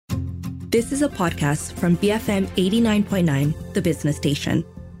This is a podcast from BFM 89.9, the business station.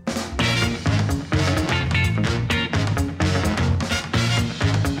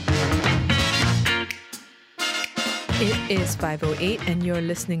 It is 5:08 and you're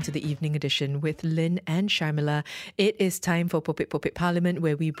listening to the evening edition with Lynn and Sharmila. It is time for Popit Popit Parliament,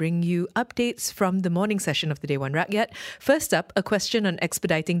 where we bring you updates from the morning session of the Dewan Rakyat. First up, a question on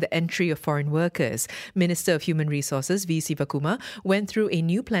expediting the entry of foreign workers. Minister of Human Resources, V. Sivakumar, went through a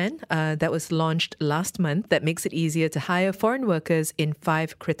new plan that was launched last month that makes it easier to hire foreign workers in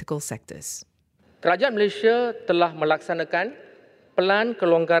 5 critical sectors. Kerajaan Malaysia telah melaksanakan Pelan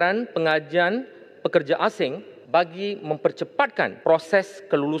Kelonggaran Pengajian Pekerja Asing bagi mempercepatkan proses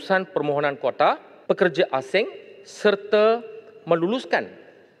kelulusan permohonan kuota pekerja asing serta meluluskan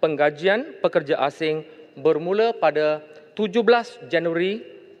penggajian pekerja asing bermula pada 17 Januari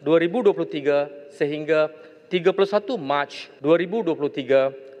 2023 sehingga 31 Mac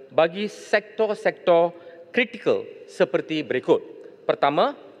 2023 bagi sektor-sektor kritikal seperti berikut.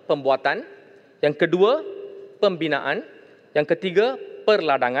 Pertama, pembuatan. Yang kedua, pembinaan. Yang ketiga,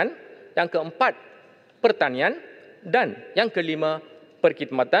 perladangan. Yang keempat, pertanian, dan yang kelima,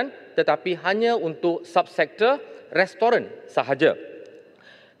 perkhidmatan, tetapi hanya untuk subsektor restoran sahaja.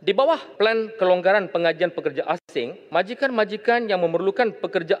 Di bawah Pelan Kelonggaran Pengajian Pekerja Asing, majikan-majikan yang memerlukan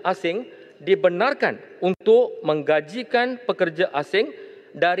pekerja asing dibenarkan untuk menggajikan pekerja asing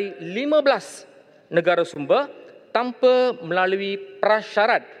dari 15 negara sumber tanpa melalui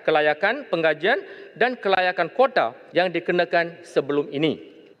prasyarat kelayakan penggajian dan kelayakan kuota yang dikenakan sebelum ini,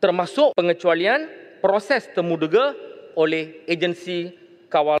 termasuk pengecualian proses temuduga oleh agensi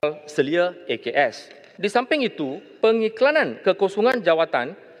kawal selia AKS. Di samping itu, pengiklanan kekosongan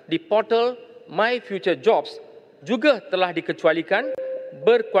jawatan di portal My Future Jobs juga telah dikecualikan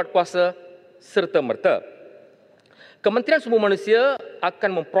berkuat kuasa serta-merta. Kementerian Sumber Manusia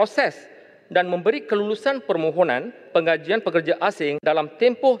akan memproses dan memberi kelulusan permohonan penggajian pekerja asing dalam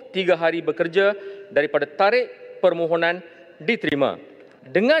tempoh 3 hari bekerja daripada tarikh permohonan diterima.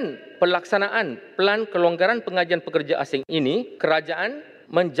 Dengan pelaksanaan Pelan Kelonggaran Pengajian Pekerja Asing ini, kerajaan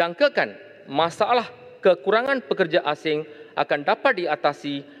menjangkakan masalah kekurangan pekerja asing akan dapat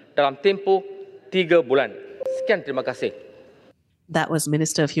diatasi dalam tempoh 3 bulan. Sekian, terima kasih. That was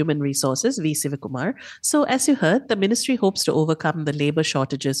Minister of Human Resources, V. Sivakumar. So, as you heard, the ministry hopes to overcome the labour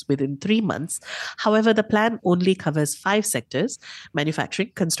shortages within 3 months. However, the plan only covers 5 sectors: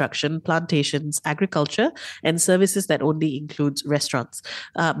 manufacturing, construction, plantations, agriculture, and services that only includes restaurants.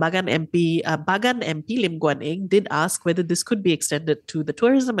 Bagan MP Lim Guan Eng did ask whether this could be extended to the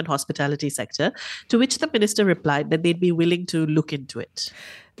tourism and hospitality sector, to which the minister replied that they'd be willing to look into it.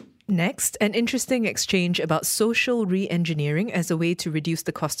 Next, an interesting exchange about social re-engineering as a way to reduce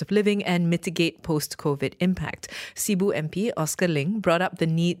the cost of living and mitigate post-COVID impact. Cebu MP Oscar Ling brought up the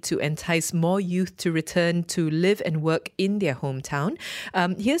need to entice more youth to return to live and work in their hometown.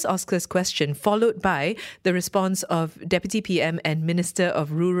 Here's Oscar's question, followed by the response of Deputy PM and Minister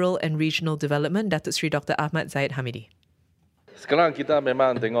of Rural and Regional Development, Datuk Seri Dr. Ahmad Zahid Hamidi. Sekarang kita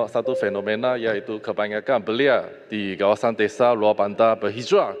memang tengok satu fenomena, iaitu kebanyakan belia di kawasan desa luar bandar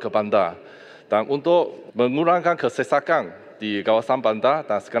berhijrah ke bandar. Dan untuk mengurangkan kesesakan di kawasan bandar,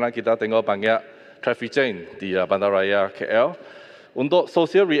 dan sekarang kita tengok banyak traffic jam di Bandaraya KL. Untuk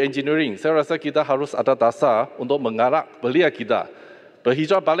social re-engineering, saya rasa kita harus ada dasar untuk mengarak belia kita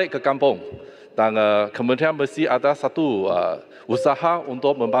berhijrah balik ke kampung. Dan kementerian mesti ada satu usaha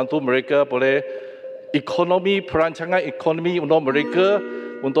untuk membantu mereka boleh perancangan ekonomi untuk mereka,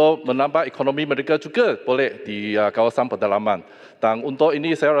 untuk menambah ekonomi mereka juga boleh di kawasan pedalaman. Dan untuk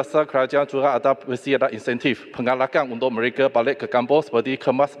ini saya rasa kerajaan juga mesti ada insentif pengalakan untuk mereka balik ke kampung seperti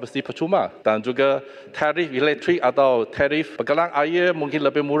kemas besi percuma, dan juga tarif elektrik atau tarif pegalang air mungkin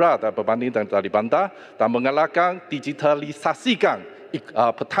lebih murah berbanding dari bandar, dan mengalahkan digitalisasikan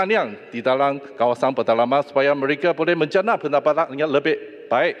pertanian di dalam kawasan pedalaman supaya mereka boleh menjana pendapatan yang lebih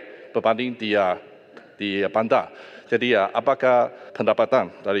baik berbanding di bandar. Jadi apakah pendapatan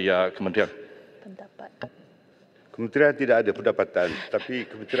dari kementerian? Kementerian tidak ada pendapatan, tapi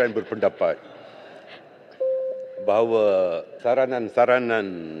kementerian berpendapat bahawa saranan-saranan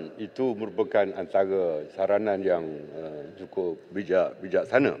itu merupakan antara saranan yang cukup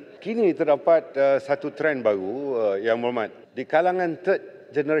bijaksana. Kini terdapat satu trend baru yang berhormat di kalangan third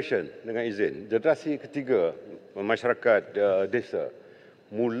generation, dengan izin, generasi ketiga masyarakat desa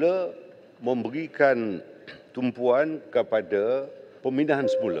mula memberikan tumpuan kepada pemindahan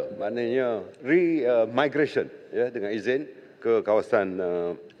semula, maknanya re-migration, dengan izin, ke kawasan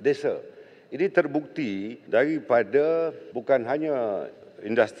desa. Ini terbukti daripada bukan hanya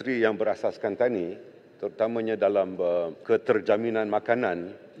industri yang berasaskan tani, terutamanya dalam keterjaminan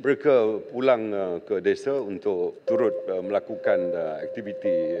makanan, mereka pulang ke desa untuk turut melakukan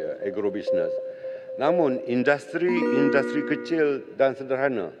aktiviti agrobisnes. Namun industri kecil dan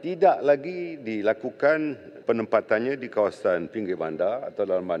sederhana tidak lagi dilakukan penempatannya di kawasan pinggir bandar atau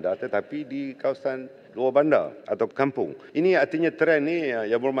dalam bandar, tetapi di kawasan luar bandar atau kampung. Ini artinya trend ni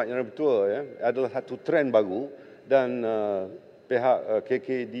yang berhormat Yang Betul adalah satu trend baru dan pihak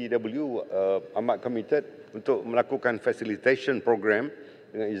KKDW amat committed untuk melakukan facilitation program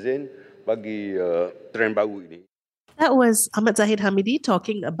dengan izin bagi trend baru ini. That was Ahmad Zahid Hamidi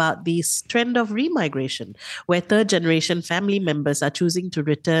talking about this trend of remigration, where third-generation family members are choosing to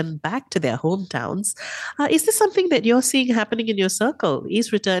return back to their hometowns. Is this something that you're seeing happening in your circle? Is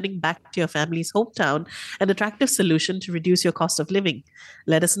returning back to your family's hometown an attractive solution to reduce your cost of living?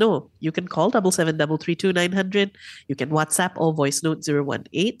 Let us know. You can call 77332900. You can WhatsApp or voice note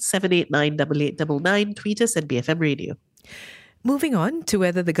 018-789-8899. Tweet us at BFM Radio. Moving on to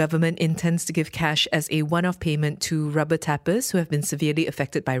whether the government intends to give cash as a one-off payment to rubber tappers who have been severely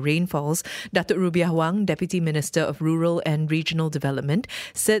affected by rainfalls, Datuk Rubiah Wang, Deputy Minister of Rural and Regional Development,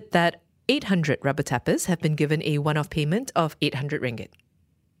 said that 800 rubber tappers have been given a one-off payment of RM800.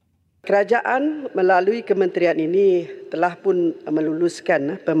 Kerajaan melalui kementerian ini telah pun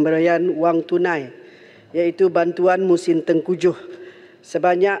meluluskan pemberian wang tunai, iaitu bantuan musim tengkujuh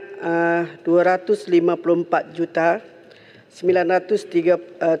sebanyak 254 juta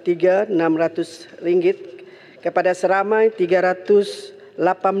 903,600 ringgit kepada seramai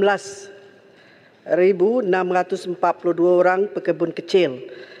 318,642 orang pekebun kecil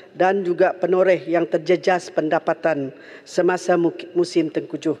dan juga penoreh yang terjejas pendapatan semasa musim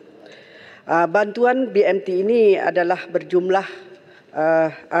tengkujuh. Bantuan BMT ini adalah berjumlah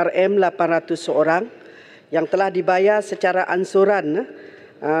RM800 seorang yang telah dibayar secara ansuran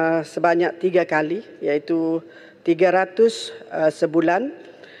sebanyak 3 kali, iaitu 300 sebulan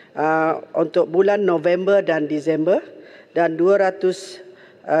untuk bulan November dan Disember dan 200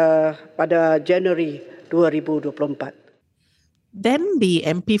 pada Januari 2024. Then the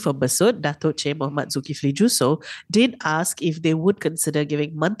MP for Besut, Datuk Che Mohammad Zulkifli Juso, did ask if they would consider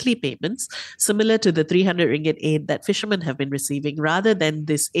giving monthly payments similar to the 300 ringgit aid that fishermen have been receiving rather than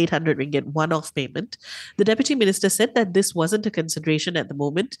this 800 ringgit one-off payment. The Deputy Minister said that this wasn't a consideration at the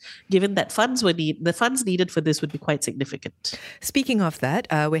moment, given that the funds needed for this would be quite significant. Speaking of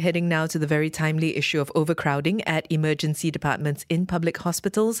that, we're heading now to the very timely issue of overcrowding at emergency departments in public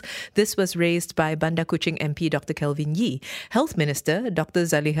hospitals. This was raised by Bandar Kuching MP Dr. Kelvin Yee. Health Minister Dr.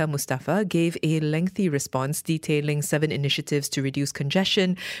 Zaliha Mustafa gave a lengthy response detailing 7 initiatives to reduce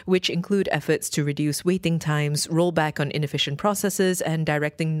congestion, which include efforts to reduce waiting times, roll back on inefficient processes, and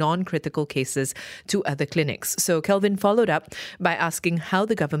directing non-critical cases to other clinics. So Kelvin followed up by asking how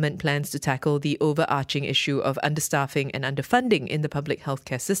the government plans to tackle the overarching issue of understaffing and underfunding in the public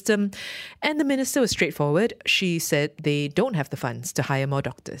healthcare system. And the minister was straightforward. She said they don't have the funds to hire more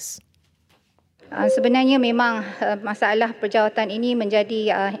doctors. Sebenarnya memang masalah perjawatan ini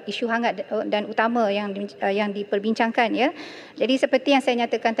menjadi isu hangat dan utama yang diperbincangkan, ya. Jadi seperti yang saya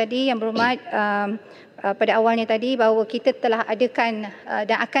nyatakan tadi, Yang Berhormat, pada awalnya tadi bahawa kita telah adakan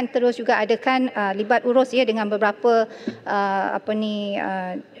dan akan terus juga adakan libat urus, ya, dengan beberapa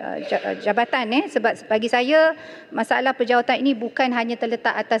jabatan, sebab bagi saya masalah perjawatan ini bukan hanya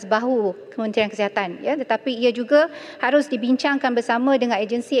terletak atas bahu Kementerian Kesihatan, ya, tetapi ia juga harus dibincangkan bersama dengan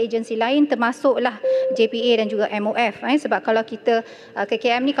agensi-agensi lain termasuklah JPA dan juga MOF, sebab kalau kita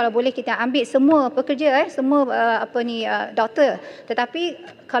KKM ni kalau boleh kita ambil semua pekerja, semua doktor, tetapi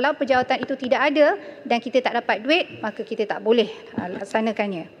kalau perjawatan itu tidak ada dan kita tak dapat duit, maka kita tak boleh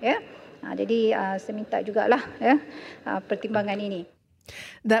laksanakannya, ya. Jadi saya minta jugalah, ya, pertimbangan ini.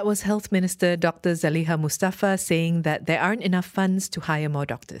 That was Health Minister Dr. Zaliha Mustafa saying that there aren't enough funds to hire more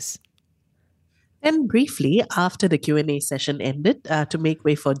doctors. And briefly, after the Q&A session ended, to make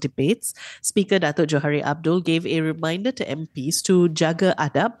way for debates, Speaker Datuk Johari Abdul gave a reminder to MPs to jaga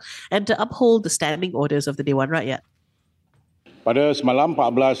adab and to uphold the standing orders of the Dewan Rakyat. Pada semalam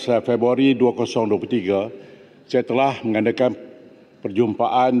 14 Februari 2023, saya telah mengadakan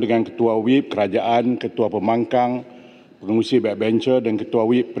perjumpaan dengan Ketua WIP Kerajaan, Ketua Pemangkang, Pengerusi Backbencher dan Ketua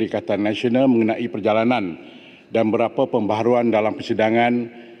WIP Perikatan Nasional mengenai perjalanan dan beberapa pembaharuan dalam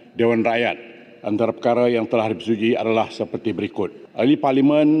persidangan Dewan Rakyat. Antara perkara yang telah disetujui adalah seperti berikut. Ahli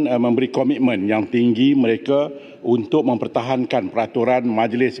Parlimen memberi komitmen yang tinggi mereka untuk mempertahankan peraturan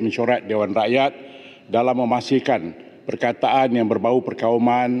Majlis Mesyuarat Dewan Rakyat dalam memastikan perkataan yang berbau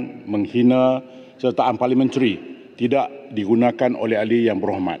perkauman, menghina sertaan parlimentari tidak digunakan oleh ahli yang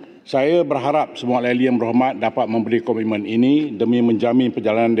berhormat. Saya berharap semua ahli yang berhormat dapat memberi komitmen ini demi menjamin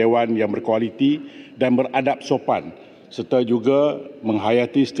perjalanan Dewan yang berkualiti dan beradab sopan serta juga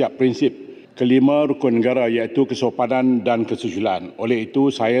menghayati setiap prinsip kelima rukun negara iaitu kesopanan dan kesusilaan. Oleh itu,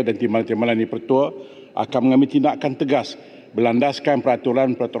 saya dan Timbalan Ini Pertua akan mengambil tindakan tegas berlandaskan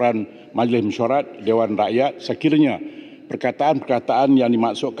peraturan-peraturan Majlis Mesyuarat Dewan Rakyat sekiranya perkataan-perkataan yang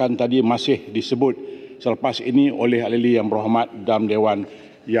dimaksudkan tadi masih disebut selepas ini oleh ahli yang berhormat dalam Dewan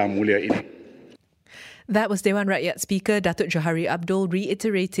yang mulia ini. That was Dewan Rakyat Speaker Datuk Johari Abdul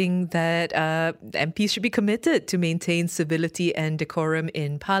reiterating that MPs should be committed to maintain civility and decorum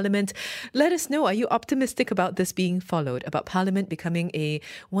in Parliament. Let us know, are you optimistic about this being followed, about Parliament becoming a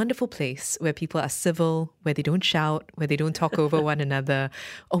wonderful place where people are civil, where they don't shout, where they don't talk over one another,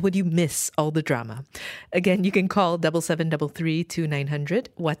 or would you miss all the drama? Again, you can call 7733 2900,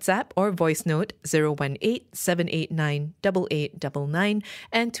 WhatsApp or voice note 018 789 8899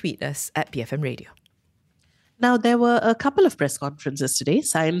 and tweet us at BFM Radio. Now, there were a couple of press conferences today.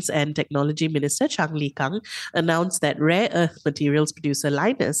 Science and Technology Minister Chang Lee Kang announced that rare earth materials producer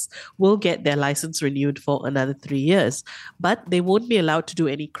Lynas will get their license renewed for another 3 years, but they won't be allowed to do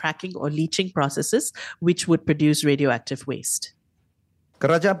any cracking or leaching processes which would produce radioactive waste.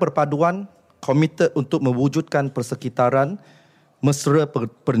 Kerajaan Perpaduan komited untuk mewujudkan persekitaran mesra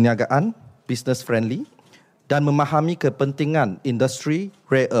perniagaan, business friendly, dan memahami kepentingan industri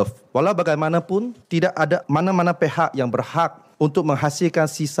rare earth. Walau bagaimanapun, tidak ada mana-mana pihak yang berhak untuk menghasilkan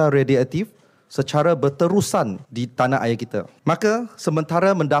sisa radioaktif secara berterusan di tanah air kita. Maka,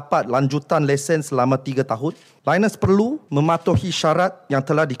 sementara mendapat lanjutan lesen selama 3 tahun, Lynas perlu mematuhi syarat yang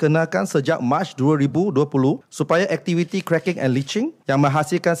telah dikenakan sejak Mac 2020 supaya aktiviti cracking and leaching yang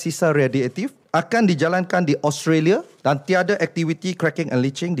menghasilkan sisa radioaktif akan dijalankan di Australia dan tiada aktiviti cracking and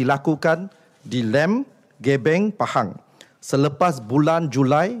leaching dilakukan di LAM Gebeng, Pahang selepas bulan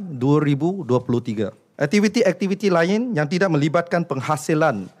Julai 2023. Aktiviti-aktiviti lain yang tidak melibatkan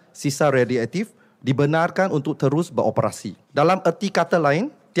penghasilan sisa radioaktif dibenarkan untuk terus beroperasi. Dalam erti kata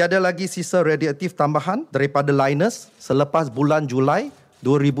lain, tiada lagi sisa radioaktif tambahan daripada Lynas selepas bulan Julai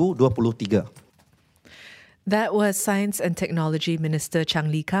 2023. That was Science and Technology Minister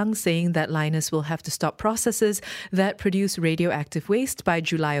Chang Lee Kang saying that Lynas will have to stop processes that produce radioactive waste by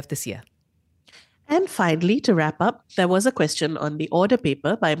July of this year. And finally, to wrap up, there was a question on the order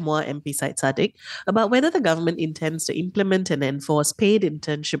paper by Muar MP Syed Saddiq about whether the government intends to implement and enforce paid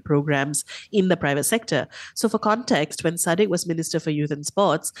internship programs in the private sector. So for context, when Saddiq was Minister for Youth and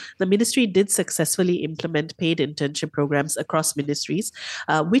Sports, the ministry did successfully implement paid internship programs across ministries,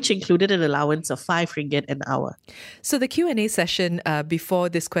 which included an allowance of 5 ringgit an hour. So the Q&A session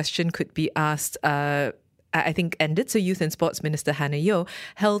before this question could be asked I think ended. So Youth and Sports Minister Hannah Yeoh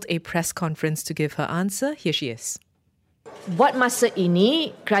held a press conference to give her answer. Here she is. Buat masa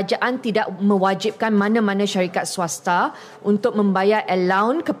ini, kerajaan tidak mewajibkan mana-mana syarikat swasta untuk membayar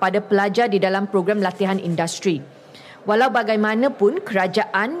allowance kepada pelajar di dalam program latihan industri. Walau bagaimanapun,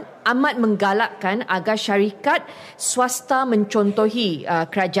 kerajaan amat menggalakkan agar syarikat swasta mencontohi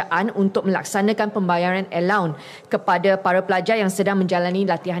kerajaan untuk melaksanakan pembayaran allowance kepada para pelajar yang sedang menjalani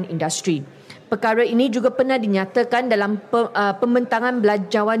latihan industri. Perkara ini juga pernah dinyatakan dalam pembentangan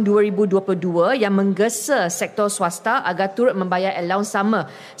Belanjawan 2022 yang menggesa sektor swasta agar turut membayar allowance sama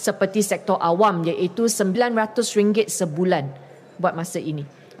seperti sektor awam iaitu RM900 sebulan buat masa ini.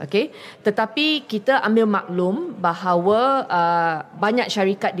 Okay? Tetapi kita ambil maklum bahawa banyak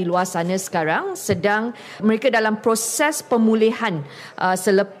syarikat di luar sana sekarang sedang mereka dalam proses pemulihan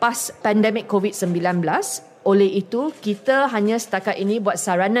selepas pandemik COVID-19. Oleh itu, kita hanya setakat ini buat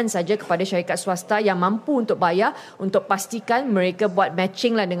saranan saja kepada syarikat swasta yang mampu untuk bayar untuk pastikan mereka buat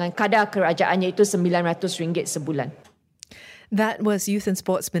matching lah dengan kadar kerajaan iaitu RM900 sebulan. That was Youth and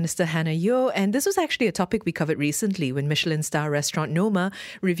Sports Minister Hannah Yeoh, and this was actually a topic we covered recently when Michelin star restaurant Noma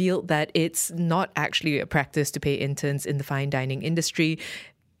revealed that it's not actually a practice to pay interns in the fine dining industry.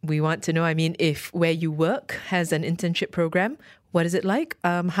 We want to know, if where you work has an internship program, what is it like?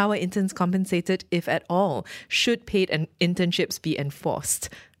 How are interns compensated, if at all? Should paid internships be enforced?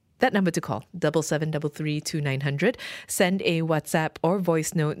 That number to call, 7733 2900. Send a WhatsApp or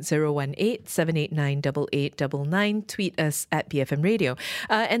voice note 018 789 8899. Tweet us at BFM Radio.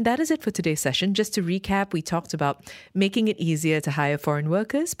 And that is it for today's session. Just to recap, we talked about making it easier to hire foreign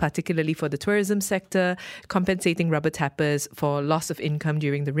workers, particularly for the tourism sector, compensating rubber tappers for loss of income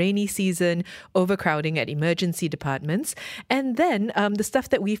during the rainy season, overcrowding at emergency departments, and then the stuff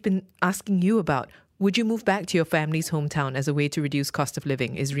that we've been asking you about. Would you move back to your family's hometown as a way to reduce cost of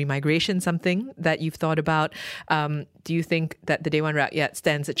living? Is remigration something that you've thought about? Do you think that the Dewan Rakyat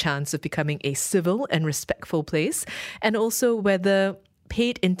stands a chance of becoming a civil and respectful place? And also whether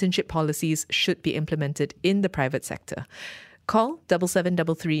paid internship policies should be implemented in the private sector. Call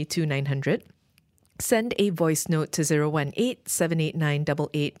 7733 2900. Send a voice note to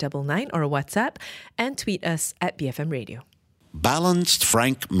 018-789-8899 or a WhatsApp and tweet us at BFM Radio. Balanced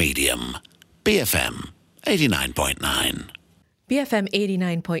Frank Medium. BFM 89.9. BFM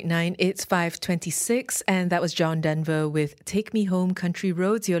 89.9, it's 5:26, and that was John Denver with Take Me Home Country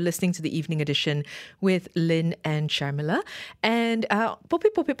Roads. You're listening to the evening edition with Lynn and Sharmila. And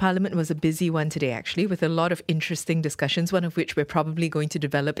Popit Popit Parliament was a busy one today, actually, with a lot of interesting discussions, one of which we're probably going to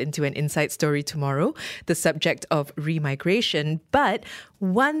develop into an insight story tomorrow, the subject of remigration. But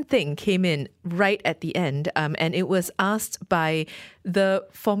one thing came in right at the end, and it was asked by the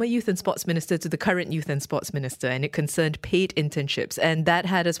former Youth and Sports Minister to the current Youth and Sports Minister, and it concerned paid internships. And that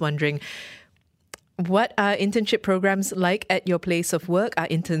had us wondering, what are internship programs like at your place of work? Are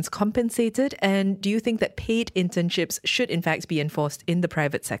interns compensated? And do you think that paid internships should in fact be enforced in the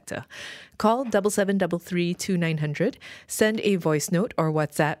private sector? Call 7733 2900, send a voice note or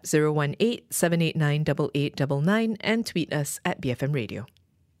WhatsApp 018-789-8899 and tweet us at BFM Radio.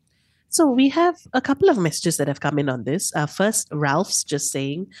 So we have a couple of messages that have come in on this. First, Ralph's just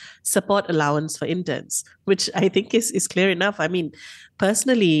saying support allowance for interns, which I think is clear enough. I mean,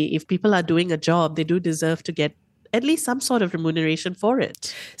 personally, if people are doing a job, they do deserve to get at least some sort of remuneration for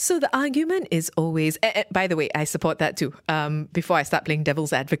it. So the argument is always, by the way, I support that too. Before I start playing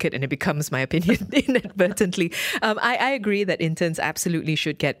devil's advocate and it becomes my opinion inadvertently, I agree that interns absolutely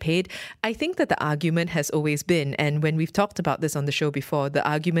should get paid. I think that the argument has always been, and when we've talked about this on the show before, the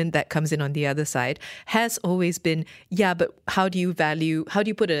argument that comes in on the other side has always been, yeah, but how do you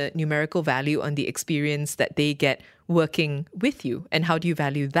put a numerical value on the experience that they get working with you? And how do you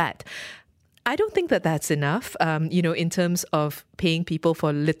value that? I don't think that that's enough, in terms of paying people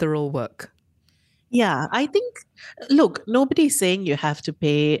for literal work. Yeah, I think, look, nobody's saying you have to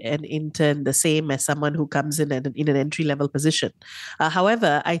pay an intern the same as someone who comes in an entry-level position.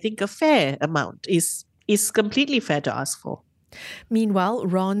 However, I think a fair amount is completely fair to ask for. Meanwhile,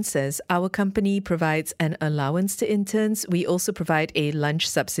 Ron says, our company provides an allowance to interns. We also provide a lunch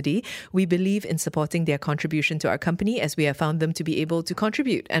subsidy. We believe in supporting their contribution to our company as we have found them to be able to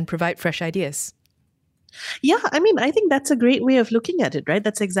contribute and provide fresh ideas. Yeah, I mean, I think that's a great way of looking at it, right?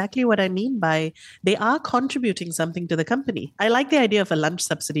 That's exactly what I mean by they are contributing something to the company. I like the idea of a lunch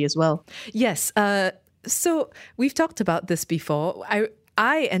subsidy as well. Yes. So we've talked about this before.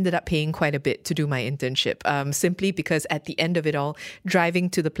 I ended up paying quite a bit to do my internship, simply because at the end of it all, driving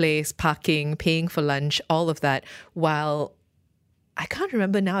to the place, parking, paying for lunch, all of that, while I can't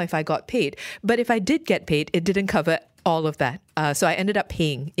remember now if I got paid, but if I did get paid, it didn't cover all of that. So I ended up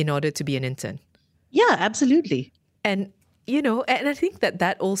paying in order to be an intern. Yeah, absolutely. And and I think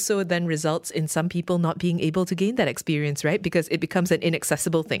that also then results in some people not being able to gain that experience, right? Because it becomes an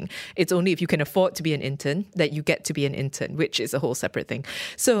inaccessible thing. It's only if you can afford to be an intern that you get to be an intern, which is a whole separate thing.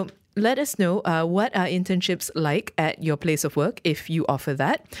 So let us know what are internships like at your place of work if you offer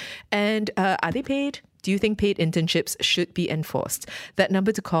that. And are they paid? Do you think paid internships should be enforced? That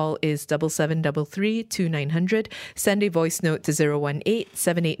number to call is 7733 2900. Send a voice note to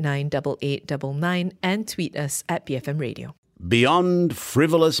 018-789-8899 and tweet us at BFM Radio. Beyond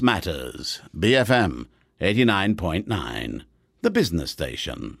Frivolous Matters, BFM 89.9, the business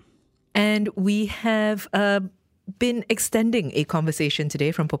station. And we have been extending a conversation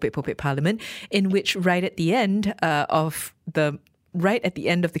today from Popit Popit Parliament, in which right at the end of the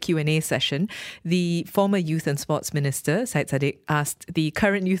Q&A session, the former Youth and Sports Minister, Syed Saddiq, asked the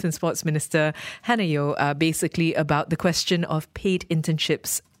current Youth and Sports Minister, Hannah Yeoh, basically about the question of paid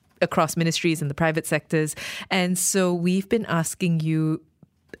internships across ministries in the private sectors. And so we've been asking you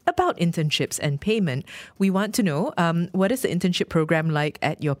about internships and payment. We want to know, what is the internship program like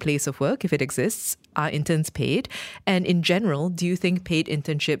at your place of work, if it exists? Are interns paid? And in general, do you think paid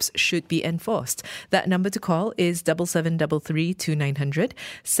internships should be enforced? That number to call is 7733 2900.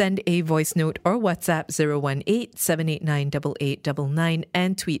 Send a voice note or WhatsApp 018-789-8899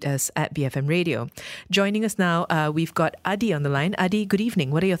 and tweet us at BFM Radio. Joining us now, we've got Adi on the line. Adi, good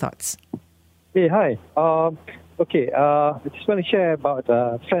evening. What are your thoughts? Hey, hi. Okay, I just want to share about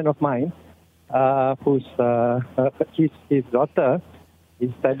a friend of mine whose his daughter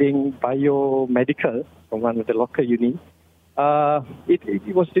is studying biomedical from one of the local uni.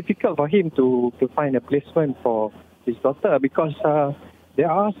 It was difficult for him to find a placement for his daughter because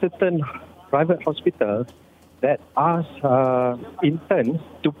there are certain private hospitals that ask interns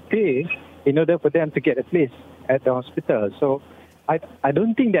to pay in order for them to get a place at the hospital. So I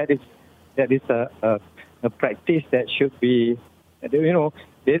don't think that is a practice that should be,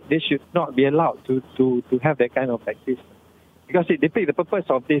 they should not be allowed to have that kind of practice. Because it defeats the purpose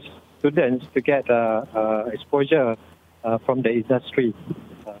of these students to get exposure from the industry.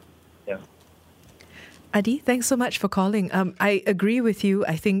 Adi, thanks so much for calling. I agree with you.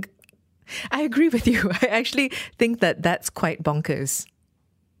 I agree with you. I actually think that that's quite bonkers.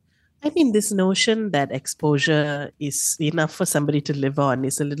 I mean, this notion that exposure is enough for somebody to live on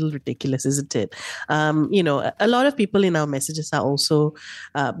is a little ridiculous, isn't it? A lot of people in our messages are also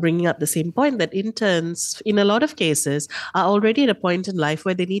bringing up the same point that interns, in a lot of cases, are already at a point in life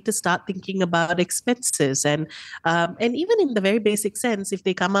where they need to start thinking about expenses. And even in the very basic sense, if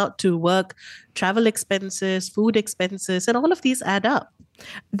they come out to work, travel expenses, food expenses, and all of these add up.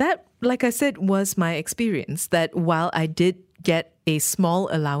 That, like I said, was my experience, that while I did get a small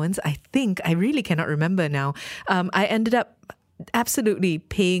allowance, I really cannot remember now, I ended up absolutely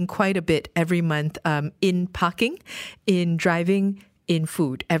paying quite a bit every month in parking, in driving, in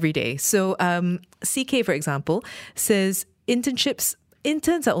food every day. So CK, for example, says interns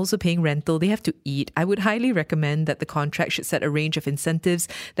are also paying rental. They have to eat. I would highly recommend that the contract should set a range of incentives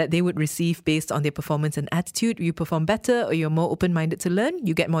that they would receive based on their performance and attitude. You perform better or you're more open-minded to learn,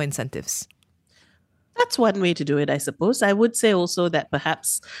 you get more incentives. That's one way to do it, I suppose. I would say also that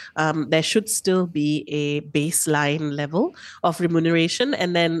perhaps there should still be a baseline level of remuneration,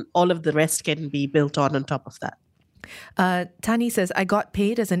 and then all of the rest can be built on top of that. Tani says, I got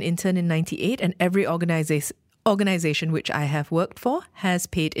paid as an intern in 98, and every organization which I have worked for has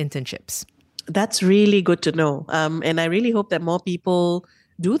paid internships. That's really good to know. And I really hope that more people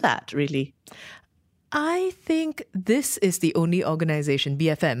do that, really. I think this is the only organization,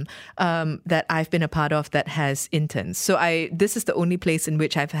 BFM, that I've been a part of that has interns. So this is the only place in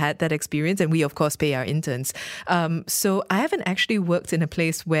which I've had that experience, and we, of course, pay our interns. So I haven't actually worked in a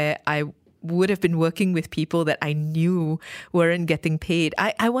place where I would have been working with people that I knew weren't getting paid.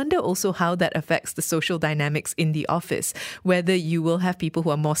 I wonder also how that affects the social dynamics in the office, whether you will have people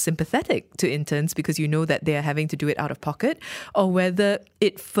who are more sympathetic to interns because you know that they are having to do it out of pocket, or whether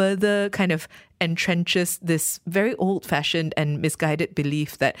it further kind of entrenches this very old-fashioned and misguided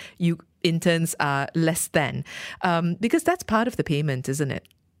belief that interns are less than. Because that's part of the payment, isn't it?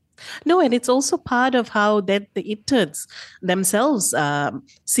 No, and it's also part of how then the interns themselves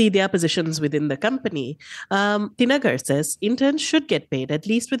see their positions within the company. Tinagar says interns should get paid, at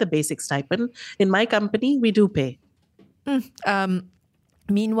least with a basic stipend. In my company, we do pay.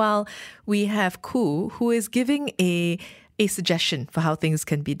 Meanwhile, we have Ku, who is giving a suggestion for how things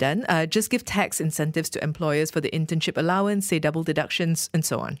can be done. Just give tax incentives to employers for the internship allowance, say double deductions, and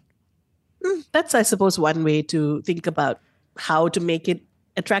so on. That's, I suppose, one way to think about how to make it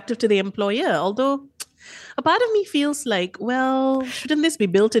attractive to the employer. Although a part of me feels like, well, shouldn't this be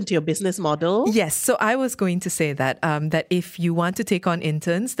built into your business model? Yes. So I was going to say that if you want to take on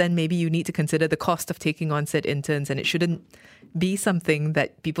interns, then maybe you need to consider the cost of taking on said interns, and it shouldn't be something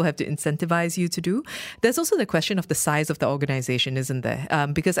that people have to incentivize you to do. There's also the question of the size of the organization, isn't there?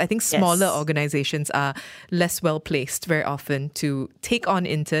 Because I think smaller organizations are less well placed very often to take on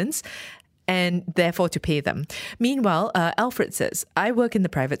interns, and therefore to pay them. Meanwhile, Alfred says, I work in the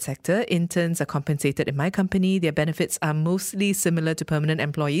private sector. Interns are compensated in my company. Their benefits are mostly similar to permanent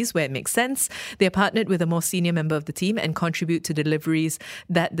employees where it makes sense. They're partnered with a more senior member of the team and contribute to deliveries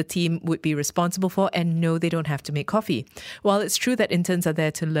that the team would be responsible for, and no, they don't have to make coffee. While it's true that interns are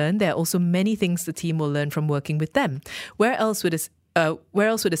there to learn, there are also many things the team will learn from working with them. Where else would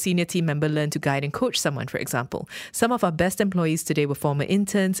a senior team member learn to guide and coach someone, for example? Some of our best employees today were former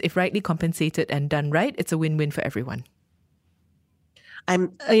interns. If rightly compensated and done right, it's a win-win for everyone.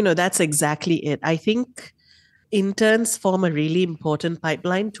 That's exactly it. I think interns form a really important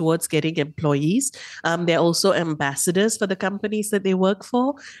pipeline towards getting employees. They're also ambassadors for the companies that they work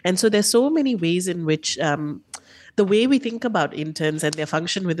for. And so there's so many ways in which the way we think about interns and their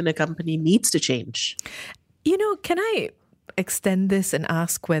function within a company needs to change. Can I extend this and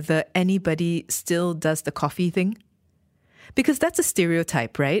ask whether anybody still does the coffee thing? Because that's a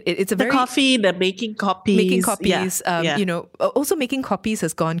stereotype, right? It's a the very coffee, the making copies. Also making copies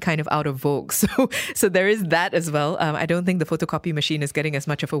has gone kind of out of vogue. So there is that as well. I don't think the photocopy machine is getting as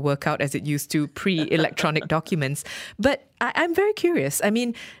much of a workout as it used to pre-electronic documents. But I'm very curious. I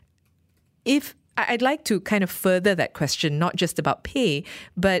mean, I'd like to kind of further that question, not just about pay,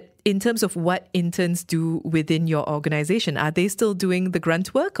 but in terms of what interns do within your organization. Are they still doing the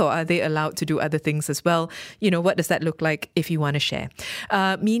grunt work, or are they allowed to do other things as well? What does that look like if you want to share?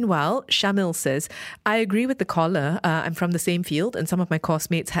 Meanwhile, Shamil says, I agree with the caller. I'm from the same field, and some of my course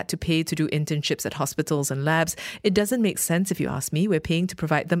mates had to pay to do internships at hospitals and labs. It doesn't make sense if you ask me. We're paying to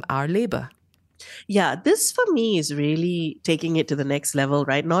provide them our labor. Yeah, this for me is really taking it to the next level,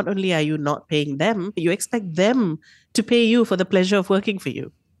 right? Not only are you not paying them, you expect them to pay you for the pleasure of working for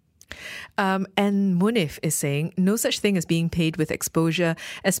you. And Munif is saying, no such thing as being paid with exposure,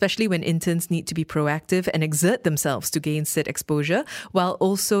 especially when interns need to be proactive and exert themselves to gain said exposure, while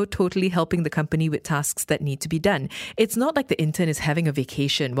also totally helping the company with tasks that need to be done. It's not like the intern is having a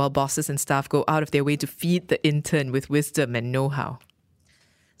vacation while bosses and staff go out of their way to feed the intern with wisdom and know-how.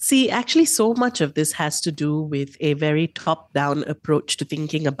 See, actually, so much of this has to do with a very top-down approach to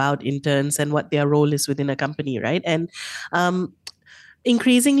thinking about interns and what their role is within a company, right? And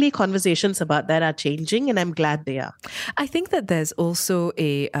increasingly, conversations about that are changing, and I'm glad they are. I think that there's also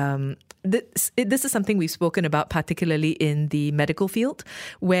a... This is something we've spoken about, particularly in the medical field,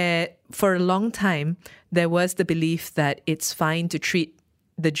 where for a long time, there was the belief that it's fine to treat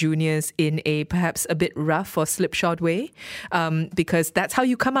the juniors in a perhaps a bit rough or slipshod way, because that's how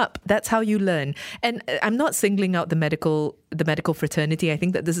you come up, that's how you learn. And I'm not singling out the medical fraternity. I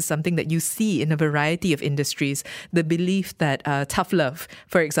think that this is something that you see in a variety of industries, the belief that tough love,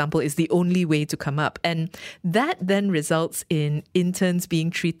 for example, is the only way to come up. And that then results in interns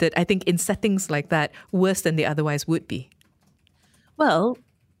being treated, I think, in settings like that, worse than they otherwise would be. Well,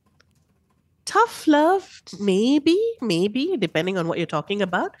 tough love, maybe, depending on what you're talking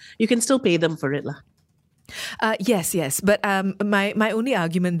about. You can still pay them for it. Yes. But my only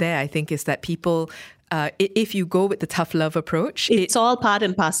argument there, I think, is that people, if you go with the tough love approach... It's all part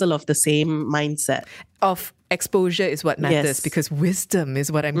and parcel of the same mindset. Of exposure is what matters, Yes. because wisdom is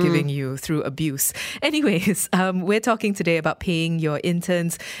what I'm giving you through abuse. Anyways, we're talking today about paying your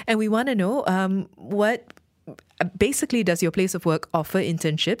interns, and we want to know what... Basically, does your place of work offer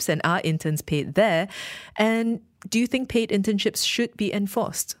internships, and are interns paid there? And do you think paid internships should be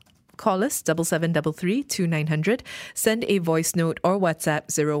enforced? Call us 7733 2900. Send a voice note or WhatsApp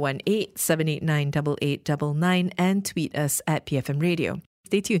 018-789-8899 and tweet us at PFM Radio.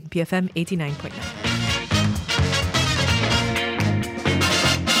 Stay tuned, PFM 89.9.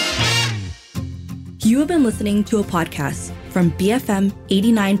 You have been listening to a podcast from BFM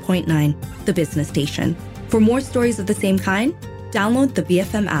 89.9, the business station. For more stories of the same kind, download the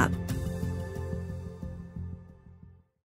BFM app.